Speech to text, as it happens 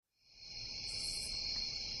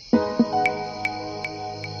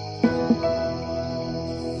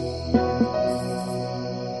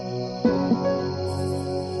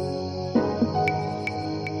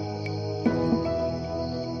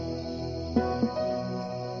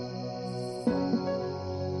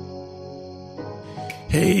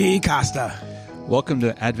Hey, Costa. Welcome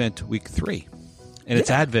to Advent Week 3. And it's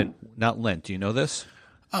Advent, not Lent. Do you know this?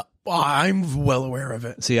 I'm well aware of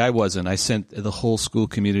it. See, I wasn't. I sent the whole school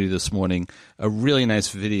community this morning a really nice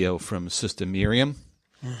video from Sister Miriam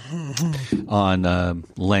on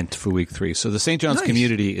Lent for Week 3. So the St. John's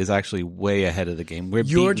community is actually way ahead of the game.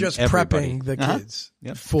 You're just everybody. prepping the kids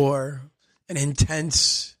for an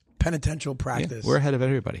intense penitential practice. Yeah, we're ahead of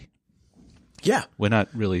everybody. Yeah. We're not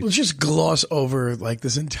really. Let's just gloss over like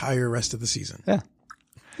this entire rest of the season. Yeah.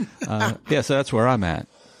 So that's where I'm at.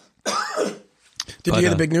 Did you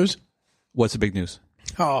hear the big news? What's the big news?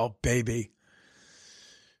 Oh, baby.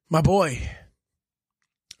 My boy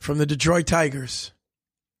from the Detroit Tigers.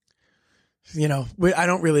 You know, I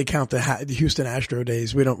don't really count the Houston Astro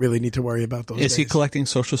days. We don't really need to worry about those days. Is he collecting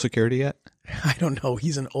Social Security yet? I don't know.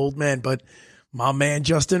 He's an old man, but my man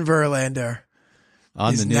Justin Verlander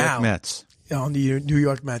on the New York Mets. On the New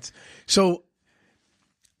York Mets. So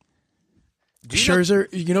Scherzer,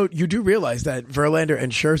 you do realize that Verlander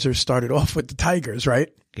and Scherzer started off with the Tigers,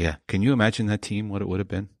 right? Yeah. Can you imagine that team? What it would have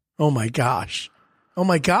been? Oh my gosh.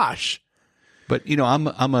 But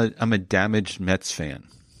I'm a damaged Mets fan,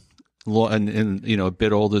 and a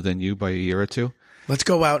bit older than you by a year or two. Let's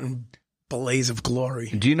go out in blaze of glory.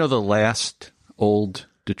 Do you know the last old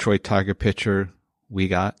Detroit Tiger pitcher we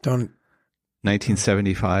got?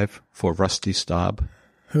 1975 for Rusty Staub.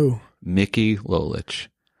 Who? Mickey Lolich.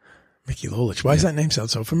 Mickey Lolich. Why does that name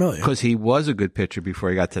sound so familiar? Because he was a good pitcher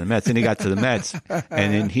before he got to the Mets. And he got to the Mets, and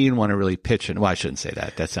then he didn't want to really pitch. Well, I shouldn't say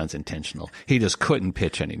that. That sounds intentional. He just couldn't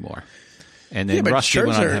pitch anymore. And then Rusty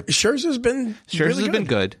went on. Scherzer's been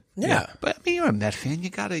good. Yeah. But I mean, you're a Met fan.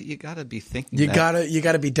 You gotta be thinking. You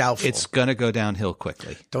gotta be doubtful. It's gonna go downhill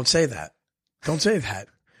quickly. Don't say that.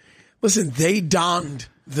 Listen, they donned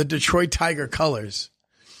the Detroit Tiger colors.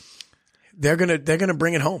 They're gonna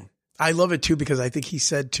bring it home. I love it too because I think he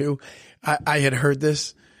said too. I had heard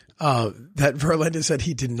this that Verlander said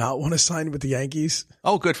he did not want to sign with the Yankees.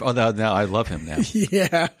 Oh, good. Now I love him now.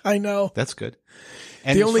 Yeah, I know. That's good.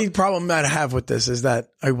 And the only problem that I have with this is that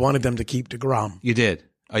I wanted them to keep DeGrom. You did.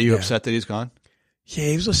 Are you upset that he's gone? Yeah,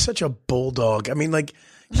 he was such a bulldog. I mean, like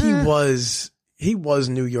he was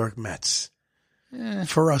New York Mets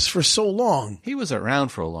for us for so long. He was around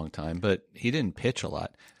for a long time, but he didn't pitch a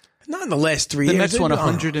lot. Not in the last 3 years. The Mets won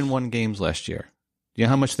 101 games last year. You know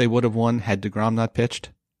how much they would have won had DeGrom not pitched?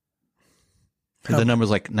 The number's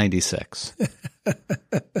like 96.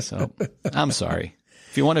 So I'm sorry.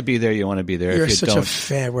 If you want to be there, you want to be there. You're if you such don't, a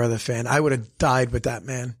fan. We're the fan. I would have died with that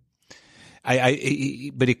man.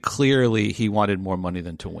 But he wanted more money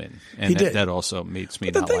than to win, and he did. That also makes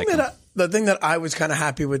me not like him. The thing that I was kind of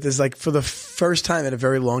happy with is like for the first time in a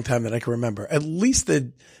very long time that I can remember, at least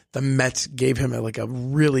the Mets gave him a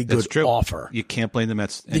really good offer. You can't blame the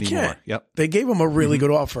Mets anymore. You can't. Yep. They gave him a really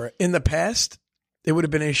good offer. In the past, it would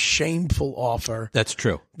have been a shameful offer. That's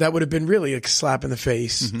true. That would have been really a slap in the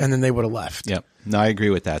face, and then they would have left. Yep. No, I agree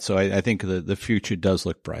with that. So I think the future does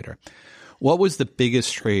look brighter. What was the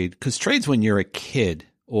biggest trade? Because trades when you're a kid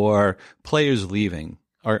or players leaving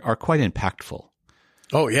are quite impactful.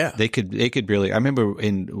 Oh yeah, they could really. I remember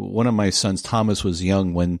in one of my sons, Thomas, was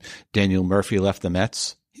young when Daniel Murphy left the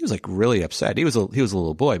Mets. He was like really upset. He was a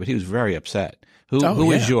little boy, but he was very upset. Who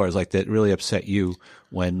was yours like that really upset you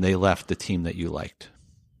when they left the team that you liked?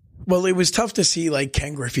 Well, it was tough to see like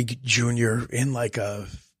Ken Griffey Jr. in like a.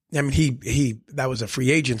 I mean, he that was a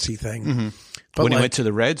free agency thing. Mm-hmm. But when he went to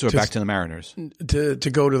the Reds or back to the Mariners? To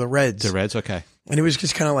go to the Reds. The Reds, okay. And it was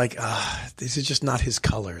just kind of like, this is just not his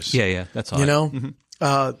colors. Yeah, that's all. You know? Mm-hmm.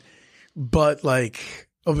 But like,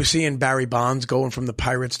 seeing Barry Bonds going from the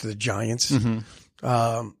Pirates to the Giants.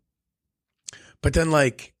 Mm-hmm. But then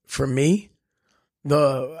like, for me, and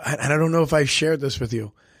I don't know if I shared this with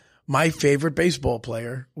you, my favorite baseball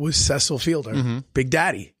player was Cecil Fielder, Big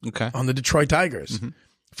Daddy, on the Detroit Tigers,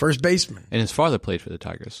 first baseman. And his father played for the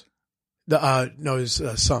Tigers. No, his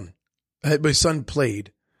son. His son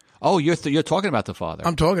played. Oh, you're talking about the father.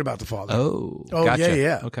 I'm talking about the father. Oh, gotcha.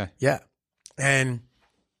 Yeah. Okay. Yeah. And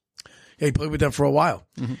he played with them for a while.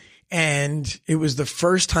 Mm-hmm. And it was the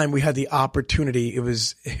first time we had the opportunity. It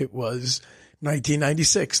was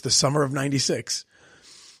 1996, the summer of 96.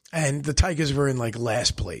 And the Tigers were in like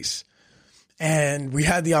last place. And we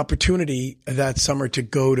had the opportunity that summer to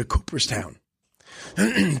go to Cooperstown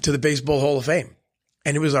to the Baseball Hall of Fame.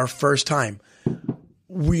 And it was our first time.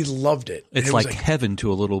 We loved it. It's like heaven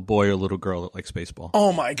to a little boy or little girl that likes baseball.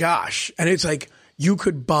 Oh my gosh. And it's like you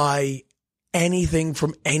could buy anything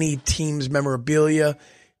from any team's memorabilia. It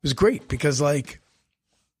was great because it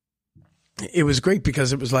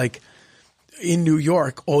was like in New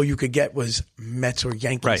York, all you could get was Mets or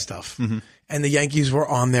Yankee stuff. Mm-hmm. and the Yankees were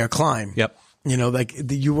on their climb. Yep. You know, like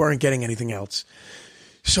you weren't getting anything else.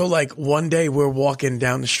 So like one day we're walking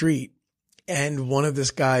down the street and one of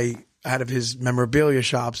this guy out of his memorabilia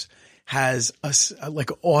shops has a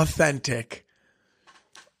like authentic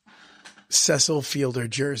Cecil Fielder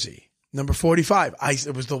jersey, number 45.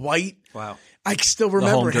 It was the white. Wow. I still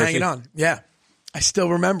remember it hanging on. Yeah. I still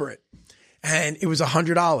remember it. And it was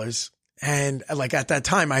 $100. And like at that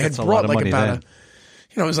time I had brought like about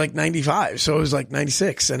it was like 95. So it was like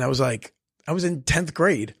 96. And I was in 10th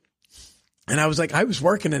grade. And I was like, I was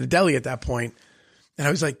working in a deli at that point, and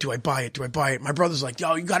I was like, do I buy it? Do I buy it? My brother's like,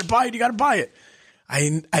 yo, you got to buy it. You got to buy it.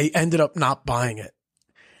 I ended up not buying it.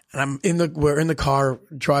 And we're in the car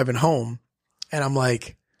driving home, and I'm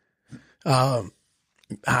like, man,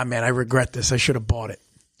 I regret this. I should have bought it.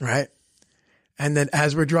 Right. And then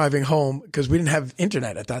as we're driving home, because we didn't have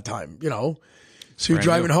internet at that time, you know, so you're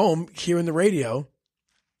driving home, hearing the radio,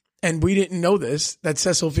 and we didn't know this, that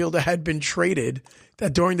Cecil Fielder had been traded.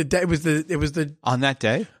 That during the day it was the on that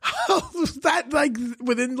day that like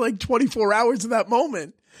within like 24 hours of that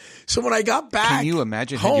moment. So when I got back, can you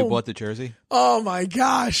imagine home, had you bought the jersey? Oh my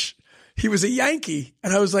gosh, he was a Yankee,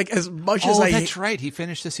 and I was like, as much as that's right, he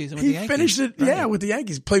finished the season with the Yankees. He finished it, right. With the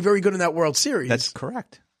Yankees. Played very good in that World Series. That's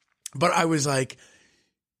correct. But I was like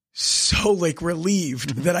so like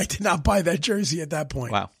relieved that I did not buy that jersey at that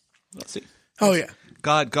point. Wow. Let's see. Oh yeah.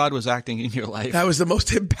 God was acting in your life. That was the most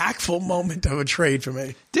impactful moment of a trade for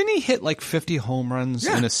me. Didn't he hit like 50 home runs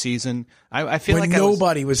in a season? I feel when like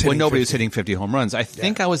nobody was hitting 50 home runs. I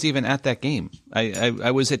think I was even at that game. I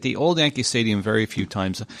was at the old Yankee Stadium very few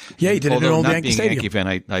times. Yeah, he did it at old Yankee Stadium. Yankee fan,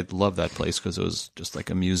 I love that place because it was just like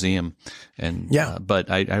a museum. And but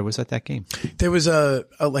I was at that game. There was a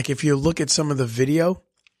like if you look at some of the video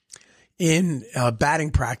in batting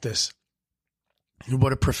practice,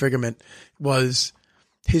 what a prefigurement was.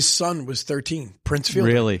 His son was 13, Prince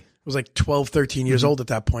Fielder. Really? Was like 12, 13 years old at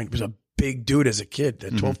that point. He was a big dude as a kid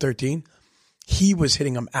at 12, 13. He was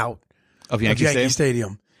hitting him out of Yankee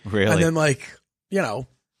Stadium. Really? And then like, you know,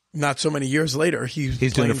 not so many years later, he's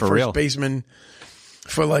doing it for first real. Baseman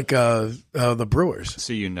for like the Brewers.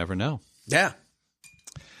 So you never know. Yeah.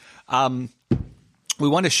 We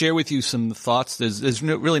want to share with you some thoughts. There's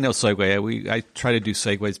really no segue. I try to do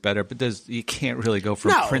segues better, but you can't really go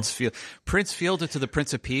from Prince Fielder to the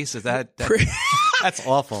Prince of Peace. Is that that's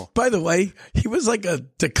awful? By the way, he was like a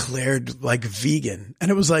declared like vegan, and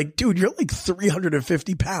it was like, dude, you're like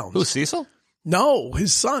 350 pounds. Who, Cecil? No,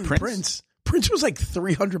 his son Prince. Prince was like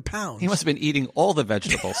 300 pounds. He must have been eating all the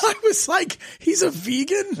vegetables. I was like, he's a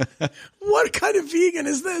vegan? What kind of vegan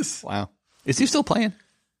is this? Wow. Is he still playing?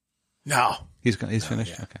 No. He's finished?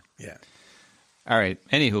 Yeah. Okay. Yeah. All right.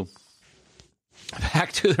 Anywho,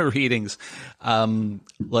 back to the readings.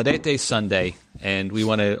 Laudate Sunday, and we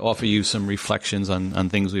want to offer you some reflections on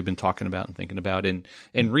things we've been talking about and thinking about. And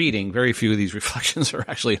reading, very few of these reflections are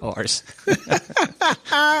actually ours.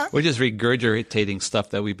 We're just regurgitating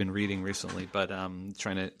stuff that we've been reading recently, but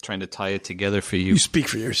trying to tie it together for you. You speak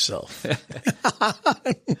for yourself.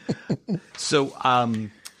 So,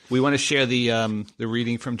 we want to share the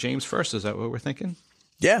reading from James first. Is that what we're thinking?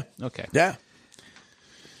 Yeah. Okay. Yeah.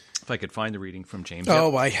 If I could find the reading from James.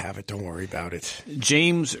 Oh, yep. I have it. Don't worry about it.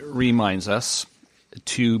 James reminds us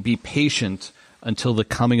to be patient until the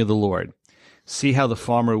coming of the Lord. See how the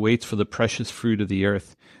farmer waits for the precious fruit of the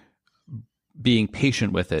earth, being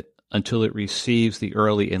patient with it until it receives the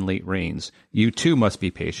early and late rains. You too must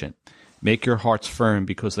be patient. Make your hearts firm,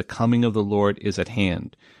 because the coming of the Lord is at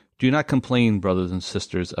hand. Do not complain, brothers and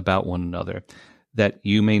sisters, about one another, that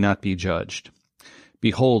you may not be judged.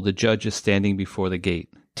 Behold, the judge is standing before the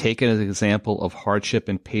gate. Take it as an example of hardship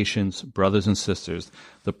and patience, brothers and sisters,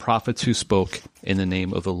 the prophets who spoke in the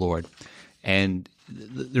name of the Lord. And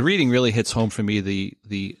the reading really hits home for me.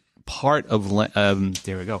 The part of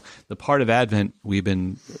the part of Advent we've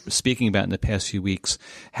been speaking about in the past few weeks,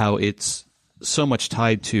 how it's so much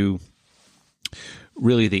tied to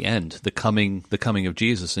really the end, the coming of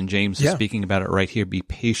Jesus. And James is speaking about it right here. Be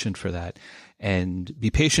patient for that, and be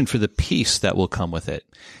patient for the peace that will come with it.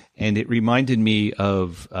 And it reminded me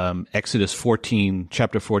of Exodus 14,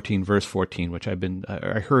 chapter 14, verse 14, which I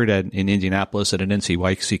heard in Indianapolis at an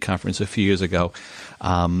NCYC conference a few years ago,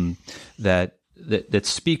 that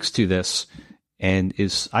speaks to this and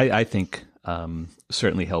is, I think,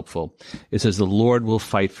 certainly helpful. It says, "The Lord will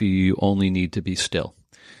fight for you. You only need to be still."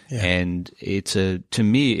 Yeah. And to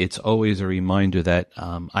me, it's always a reminder that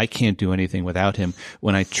I can't do anything without him.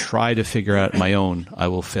 When I try to figure out my own, I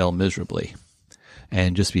will fail miserably.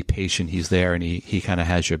 and just be patient. He's there, and he kind of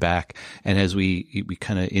has your back. And as we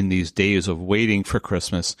kind of in these days of waiting for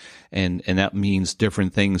Christmas, and that means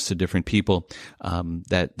different things to different people,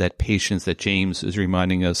 that patience that James is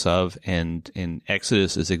reminding us of, and in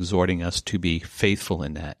Exodus is exhorting us to be faithful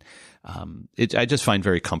in that. I just find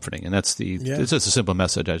very comforting, and it's just a simple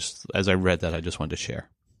message. As I read that, I just wanted to share.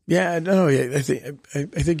 Yeah, no, I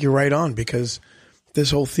think you're right on, because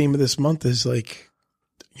this whole theme of this month is like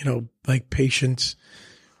patience,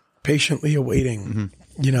 patiently awaiting.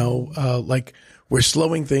 Like we're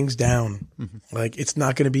slowing things down. Like it's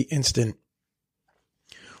not going to be instant.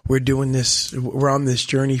 We're doing this. We're on this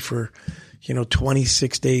journey for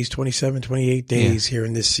 26 days, 27, 28 days here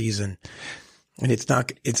in this season. And it's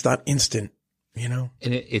not instant, And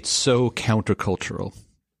it's so countercultural,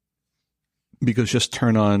 because just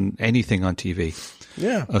turn on anything on TV.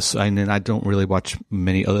 Yeah. And I don't really watch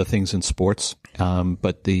many other things in sports.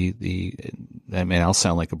 But I'll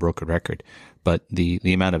sound like a broken record, but the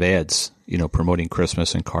amount of ads, promoting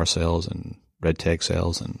Christmas and car sales and red tag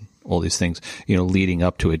sales and all these things, leading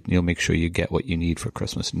up to it, make sure you get what you need for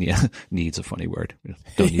Christmas. Need's a funny word.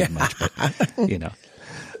 Don't need much, but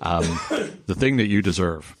the thing that you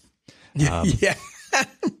deserve.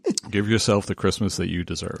 Give yourself the Christmas that you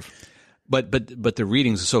deserve. But the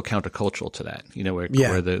readings are so countercultural to that,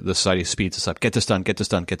 where the society speeds us up. Get this done, get this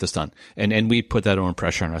done, get this done. And we put that on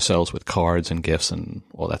pressure on ourselves with cards and gifts and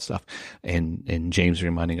all that stuff. And James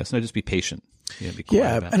reminding us, no, just be patient. Be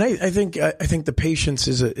quiet about it. And I think the patience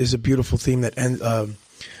is a beautiful theme that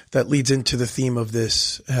leads into the theme of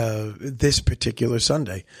this particular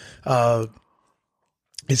Sunday.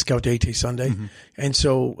 It's Gaudete Sunday. And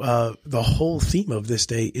so the whole theme of this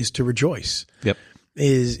day is to rejoice. Yep.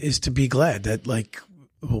 Is to be glad that, like,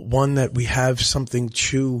 one, that we have something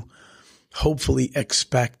to hopefully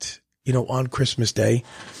expect, on Christmas Day,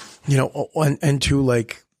 and to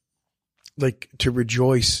like to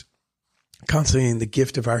rejoice constantly in the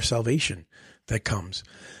gift of our salvation that comes.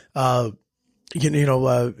 St.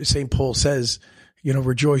 Paul says,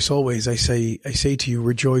 rejoice always. I say to you,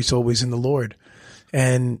 rejoice always in the Lord.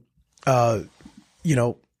 And, the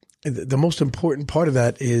most important part of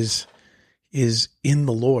that is in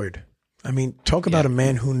the Lord. I mean, talk about a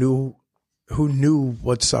man who knew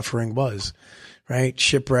what suffering was, right?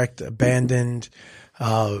 Shipwrecked, abandoned,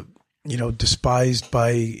 despised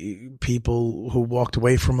by people who walked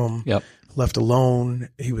away from him, left alone.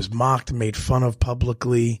 He was mocked, made fun of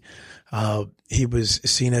publicly. He was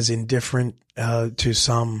seen as indifferent to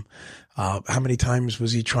some. How many times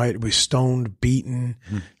was he tried? Was stoned, beaten,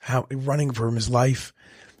 running for his life.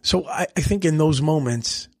 So I think in those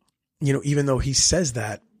moments, even though he says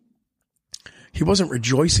that, he wasn't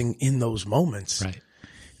rejoicing in those moments, right?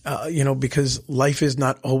 Because life is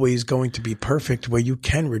not always going to be perfect where you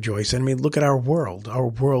can rejoice. I mean, look at our world. Our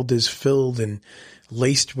world is filled and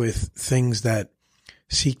laced with things that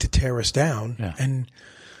seek to tear us down. Yeah. And,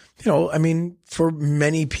 for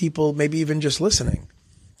many people, maybe even just listening,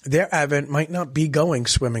 their Advent might not be going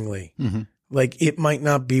swimmingly. Like it might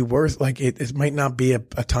not be it might not be a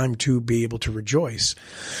time to be able to rejoice.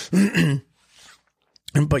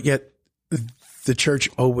 But yet the church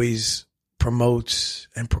always promotes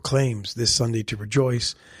and proclaims this Sunday to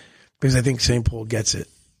rejoice, because I think St. Paul gets it.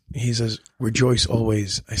 He says, rejoice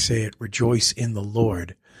always. I say it, rejoice in the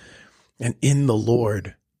Lord. And in the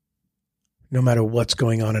Lord, no matter what's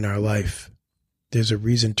going on in our life, there's a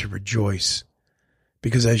reason to rejoice.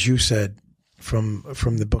 Because as you said from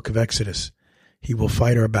the book of Exodus, he will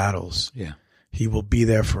fight our battles. Yeah. He will be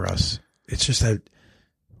there for us. It's just that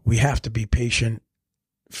we have to be patient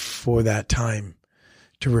for that time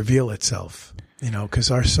to reveal itself, because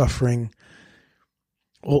our suffering,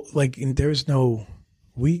 we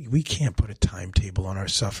can't put a timetable on our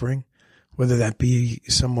suffering, whether that be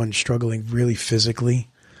someone struggling really physically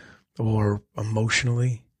or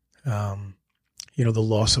emotionally, the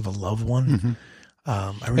loss of a loved one.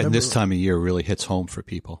 I remember, and this time of year really hits home for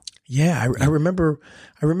people. Yeah, I remember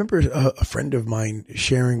a friend of mine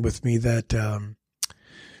sharing with me that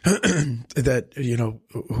who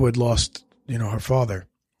had lost her father,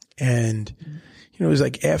 and it was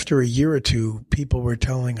like after a year or two, people were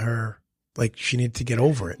telling her like she needed to get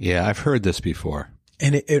over it. Yeah, I've heard this before,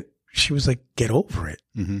 and she was like, get over it,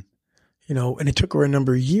 and it took her a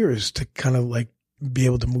number of years to kind of like be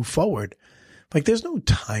able to move forward. Like there's no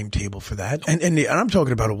timetable for that. And I'm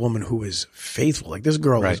talking about a woman who is faithful. Like this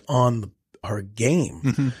girl is on her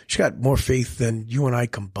game. She got more faith than you and I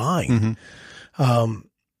combined. And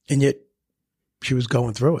yet she was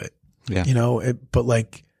going through it, but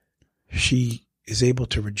like she is able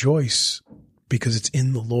to rejoice because it's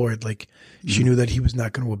in the Lord. Like she knew that he was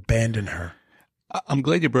not going to abandon her. I'm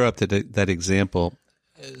glad you brought up that example.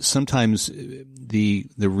 Sometimes the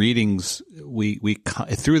readings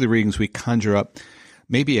through the readings we conjure up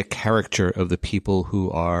maybe a character of the people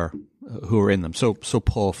who are in them. So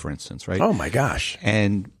Paul, for instance, right? Oh my gosh!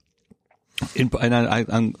 And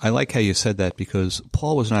I like how you said that, because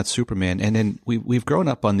Paul was not Superman. And then we've grown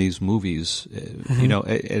up on these movies, you know,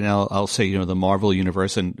 and I'll say, you know, the Marvel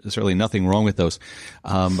universe, and there's really nothing wrong with those.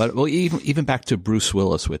 But even back to Bruce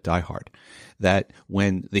Willis with Die Hard, that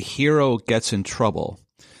when the hero gets in trouble,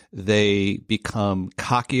 they become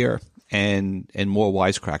cockier and more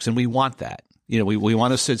wisecracks. And we want that. You know, we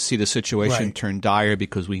want to see the situation turn dire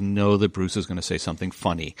because we know that Bruce is going to say something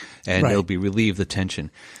funny and it'll be relieve the tension.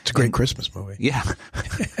 It's a great Christmas movie. Yeah.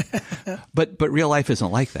 But real life isn't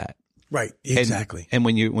like that. Right. Exactly. And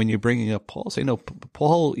when you're bringing up Paul, say, no,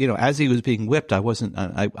 Paul, you know, as he was being whipped, I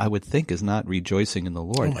would think is not rejoicing in the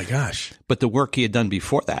Lord. Oh my gosh. But the work he had done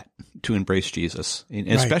before that to embrace Jesus, and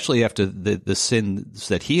especially after the sins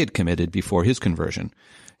that he had committed before his conversion.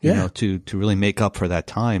 You know, to really make up for that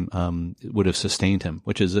time, would have sustained him,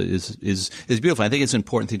 which is beautiful. I think it's an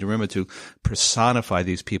important thing to remember, to personify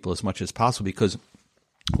these people as much as possible, because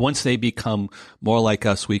once they become more like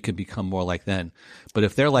us, we can become more like them. But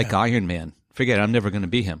if they're like Iron Man, forget it, I'm never going to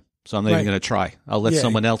be him. So I'm not even going to try. I'll let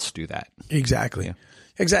someone else do that. Exactly. Yeah.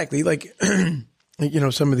 Exactly. Like, you know,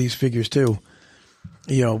 some of these figures too,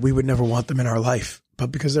 you know, we would never want them in our life,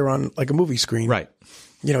 but because they're on like a movie screen, right?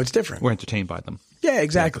 You know, it's different. We're entertained by them. Yeah,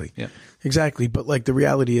 exactly. Yeah. Exactly. But like the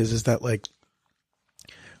reality is that like,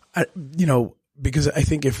 you know, because I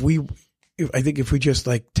think if we just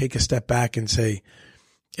like take a step back and say,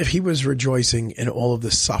 if he was rejoicing in all of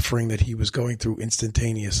the suffering that he was going through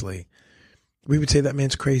instantaneously, we would say that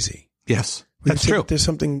man's crazy. Yes, that's true. That there's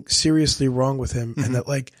something seriously wrong with him, and that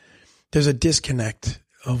like there's a disconnect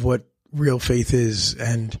of what real faith is,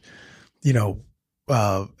 and you know,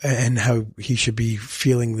 and how he should be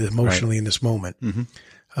feeling emotionally in this moment.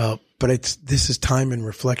 But this is time and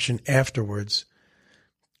reflection afterwards,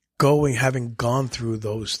 having gone through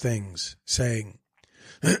those things, saying,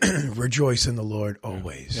 rejoice in the Lord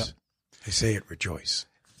always. Yep. I say it, rejoice.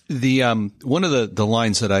 The one of the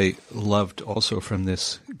lines that I loved also from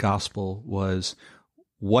this gospel was,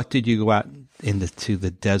 what did you go out to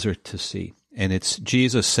the desert to see? And it's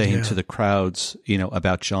Jesus saying to the crowds, you know,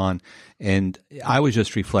 about John. And I was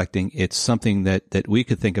just reflecting, it's something that we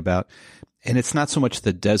could think about. And it's not so much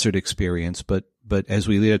the desert experience, but as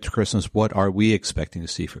we lead up to Christmas, what are we expecting to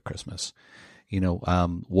see for Christmas? You know,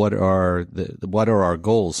 what are our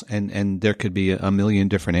goals? And there could be a million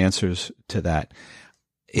different answers to that.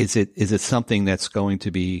 Is it something that's going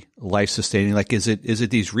to be life sustaining? Like, is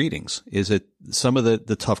it these readings? Is it some of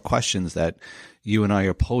the tough questions that you and I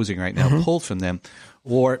are posing right now, pulled from them?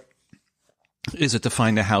 Or is it to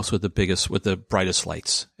find a house with the brightest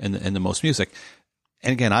lights and the most music?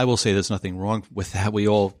 And again, I will say there's nothing wrong with that. We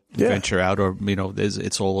all venture out, or, you know,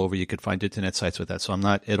 it's all over. You could find internet sites with that. So I'm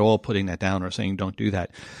not at all putting that down or saying don't do that.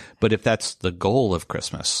 But if that's the goal of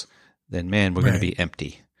Christmas, then man, we're going to be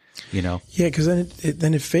empty, you know? Yeah. Cause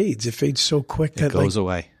then it fades. It fades so quick that it goes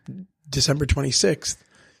away. December 26th.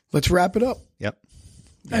 Let's wrap it up. Yep.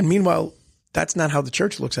 And meanwhile, that's not how the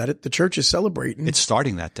church looks at it. The church is celebrating. It's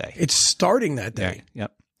starting that day.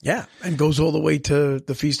 Yep. Yeah, and goes all the way to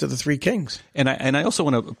the Feast of the Three Kings. And I also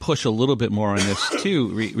want to push a little bit more on this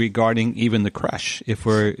too, regarding even the creche. If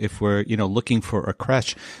we're you know, looking for a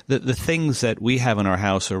creche, the things that we have in our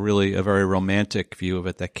house are really a very romantic view of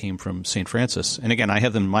it that came from St. Francis. And again, I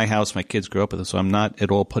have them in my house. My kids grew up with them, so I'm not at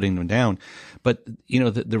all putting them down. But you know,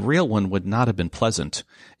 the real one would not have been pleasant.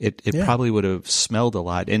 It probably would have smelled a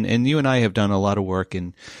lot. And you and I have done a lot of work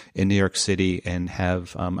in New York City, and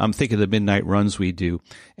have I'm thinking of the midnight runs we do.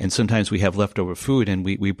 And sometimes we have leftover food, and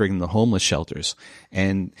we bring them to homeless shelters.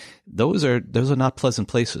 And those are not pleasant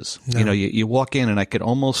places. No. You know, you walk in, and I could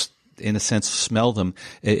almost, in a sense, smell them.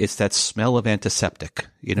 It's that smell of antiseptic.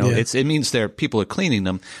 You know, it means people are cleaning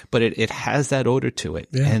them, but it has that odor to it,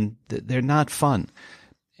 and they're not fun.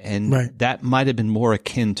 And that might have been more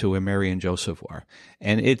akin to where Mary and Joseph were.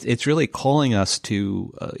 And it's really calling us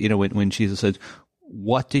to, you know, when Jesus said,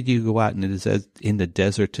 "What did you go out in the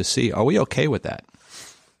desert to see?" Are we okay with that?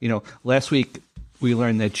 You know, last week we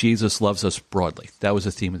learned that Jesus loves us broadly. That was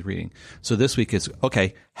the theme of the reading. So this week is,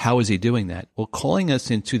 okay, how is he doing that? Well, calling us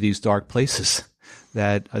into these dark places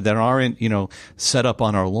that aren't, you know, set up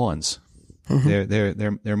on our lawns.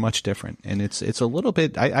 They're much different. And it's a little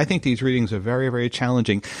bit, I think these readings are very, very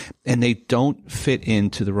challenging, and they don't fit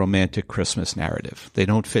into the romantic Christmas narrative. They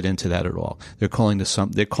don't fit into that at all. They're calling us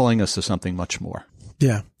to something much more.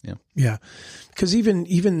 Yeah. Because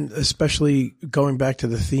even especially going back to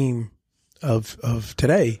the theme of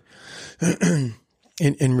today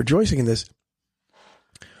in rejoicing in this,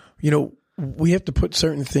 we have to put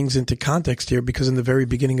certain things into context here, because in the very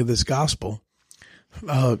beginning of this gospel,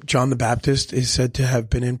 John the Baptist is said to have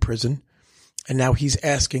been in prison, and now he's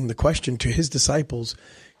asking the question to his disciples,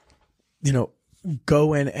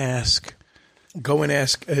 go and ask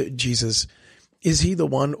Jesus, is he the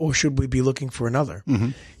one, or should we be looking for another? Mm-hmm.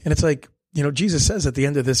 And it's like, Jesus says at the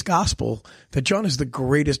end of this gospel that John is the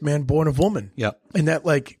greatest man born of woman. Yep. And that,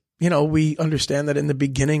 we understand that in the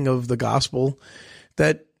beginning of the gospel,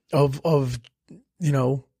 that of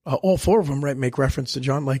all four of them, right, make reference to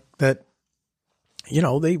John, like that,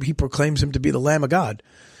 he proclaims him to be the Lamb of God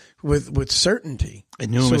with certainty.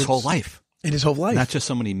 And knew him his whole life. In his whole life. Not just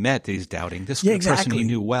someone he met that he's doubting. This person he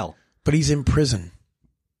knew well. But he's in prison.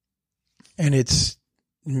 And it's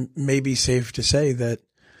maybe safe to say that,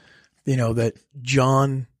 that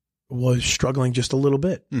John was struggling just a little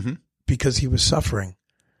bit because he was suffering.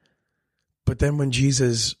 But then when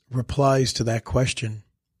Jesus replies to that question,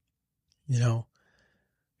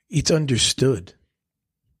 it's understood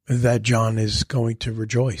that John is going to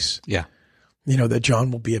rejoice. Yeah. That John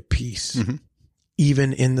will be at peace,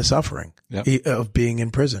 even in the suffering of being in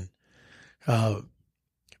prison.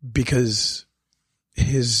 Because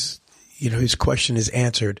his question is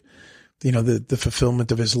answered. The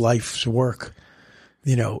fulfillment of his life's work,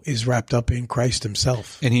 is wrapped up in Christ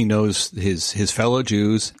himself. And he knows his fellow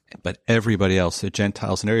Jews, but everybody else, the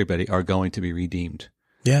Gentiles and everybody, are going to be redeemed.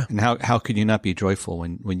 Yeah. And how could you not be joyful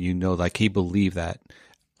when you know, like, he believed that?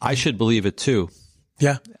 I should believe it too.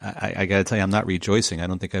 Yeah. I got to tell you, I'm not rejoicing. I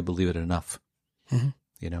don't think I believe it enough.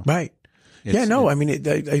 Mm-hmm. Right.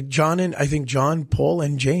 I think John, Paul,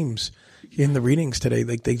 and James in the readings today,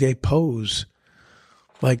 like they pose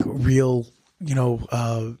like real,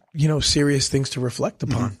 serious things to reflect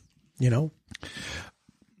upon,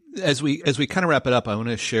 As we kind of wrap it up, I want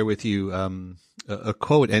to share with you a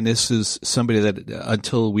quote, and this is somebody that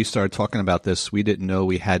until we started talking about this, we didn't know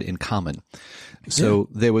we had in common. So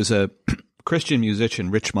there was a Christian musician,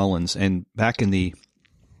 Rich Mullins, and back in the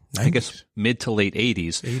 90s. I guess mid to late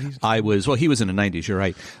 80s. He was in the 90s, you're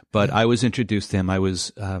right. But I was introduced to him. I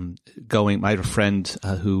was I had a friend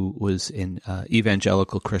who was an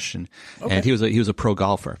evangelical Christian, and he was a pro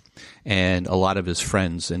golfer. And a lot of his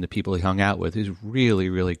friends and the people he hung out with, he's really,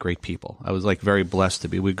 really great people. I was very blessed to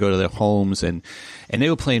be. We'd go to their homes, and they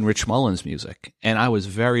were playing Rich Mullins music. And I was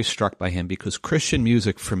very struck by him, because Christian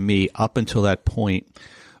music for me up until that point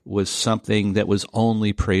was something that was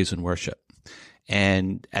only praise and worship.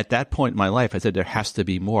 And at that point in my life, I said, there has to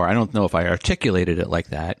be more. I don't know if I articulated it like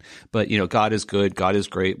that, but, God is good. God is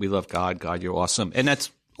great. We love God. God, you're awesome. And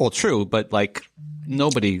that's all true, but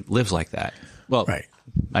nobody lives like that. Well, right.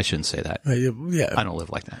 I shouldn't say that. Yeah. I don't live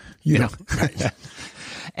like that. You know? Right.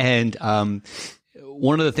 And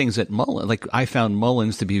one of the things that I found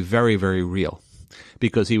Mullins to be very, very real,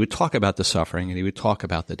 because he would talk about the suffering and he would talk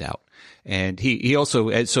about the doubt. And he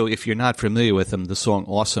also, so if you're not familiar with him, the song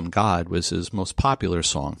Awesome God was his most popular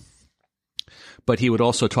song. But he would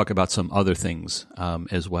also talk about some other things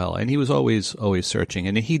as well. And he was always searching.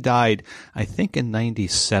 And he died, I think, in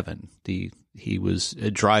 97. He was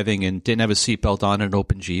driving and didn't have a seatbelt on an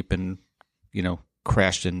open Jeep and,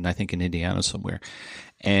 crashed in Indiana somewhere.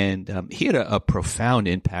 And he had a profound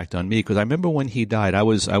impact on me, because I remember when he died, I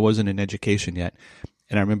wasn't in education yet.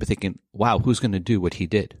 And I remember thinking, wow, who's going to do what he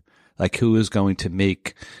did? Who is going to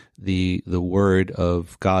make the word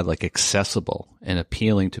of God accessible and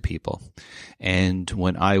appealing to people? And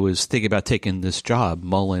when I was thinking about taking this job,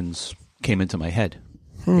 Mullins came into my head,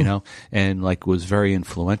 and was very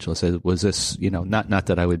influential. I said, was this, not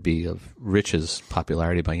that I would be of Rich's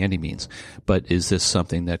popularity by any means, but is this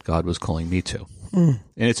something that God was calling me to? And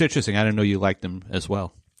it's interesting. I didn't know you liked him as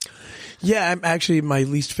well. Yeah, actually, my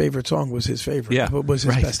least favorite song was his favorite. Yeah, was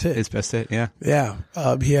his best hit. His best hit, yeah. Yeah,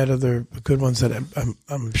 he had other good ones that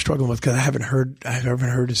I'm struggling with, because I haven't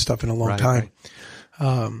heard his stuff in a long time.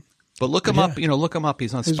 Right. But look him up. Look him up.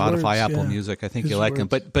 He's on Spotify, Apple Music. I think you like him.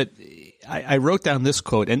 But I wrote down this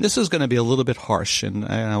quote, and this is going to be a little bit harsh, and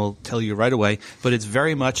I will tell you right away. But it's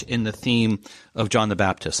very much in the theme of John the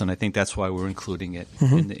Baptist, and I think that's why we're including it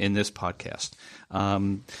in this podcast.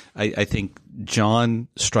 I think John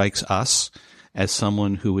strikes us as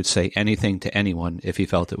someone who would say anything to anyone if he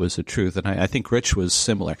felt it was the truth. And I think Rich was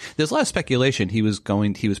similar. There's a lot of speculation he was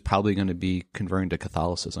probably going to be converting to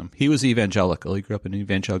Catholicism. He was evangelical. He grew up in an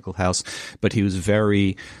evangelical house, but he was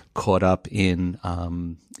very caught up in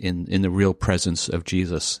the real presence of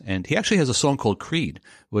Jesus. And he actually has a song called Creed,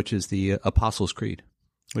 which is the Apostles' Creed.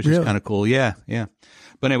 which is kind of cool. Yeah, yeah.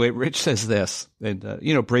 But anyway, Rich says this, and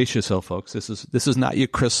brace yourself, folks. This is not your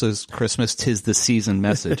Christmas 'tis the season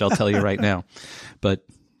message. I'll tell you right now, but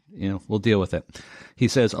we'll deal with it. He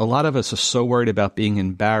says, a lot of us are so worried about being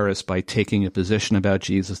embarrassed by taking a position about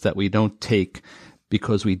Jesus that we don't take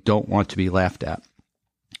because we don't want to be laughed at.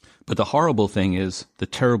 But the horrible thing is, the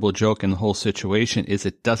terrible joke in the whole situation is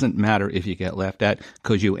it doesn't matter if you get laughed at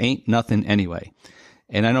because you ain't nothing anyway.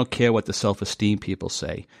 And I don't care what the self-esteem people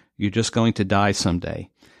say. You're just going to die someday.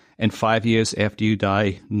 And 5 years after you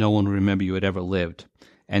die, no one will remember you had ever lived.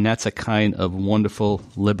 And that's a kind of wonderful,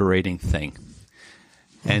 liberating thing.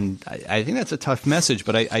 And I think that's a tough message,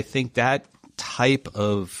 but I think that type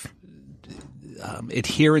of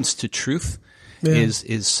adherence to truth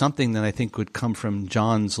is something that I think would come from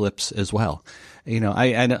John's lips as well.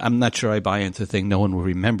 I'm not sure I buy into the thing, no one will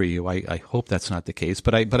remember you. I hope that's not the case,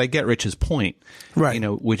 but I get Rich's point. Right.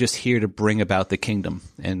 We're just here to bring about the kingdom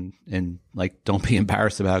and don't be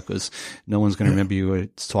embarrassed about it because no one's going to remember you or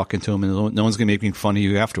talking to him, and no one's going to be making fun of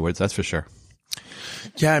you afterwards. That's for sure.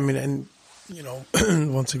 Yeah. I mean, and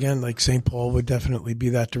once again, like St. Paul would definitely be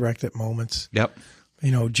that direct at moments. Yep.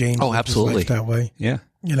 James. Oh, absolutely. That way. Yeah.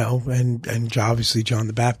 And obviously John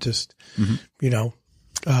the Baptist,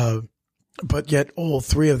 but yet all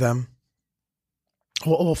three of them,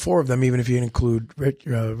 all four of them, even if you include Rich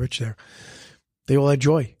there, they all had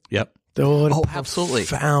joy. Yep. They all had absolutely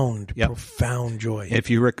profound joy. If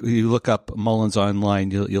you look up Mullins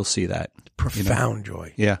online, you'll see that. Profound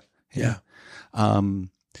joy. Yeah. Yeah.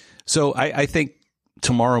 So I think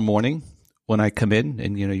tomorrow morning when I come in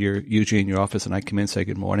and, you're usually in your office and I come in and say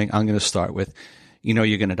good morning, I'm going to start with,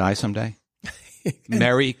 you're going to die someday.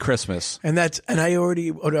 Merry Christmas. And I already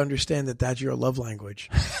would understand that that's your love language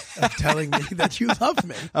of telling me that you love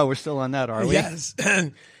me. Oh, we're still on that, are we? Yes.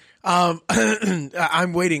 And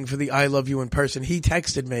I'm waiting for the I love you in person. He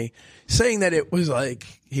texted me saying that it was like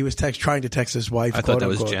he was trying to text his wife. I thought that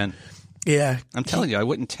was Jen. Yeah. I'm telling you, I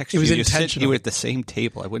wouldn't text you. It was intentional. You were at the same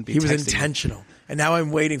table. I wouldn't be texting you. He was intentional. And now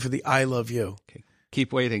I'm waiting for the I love you. Okay.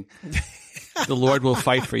 Keep waiting. The Lord will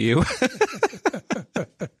fight for you.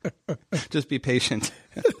 Just be patient.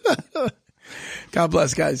 God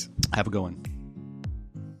bless, guys. Have a good one.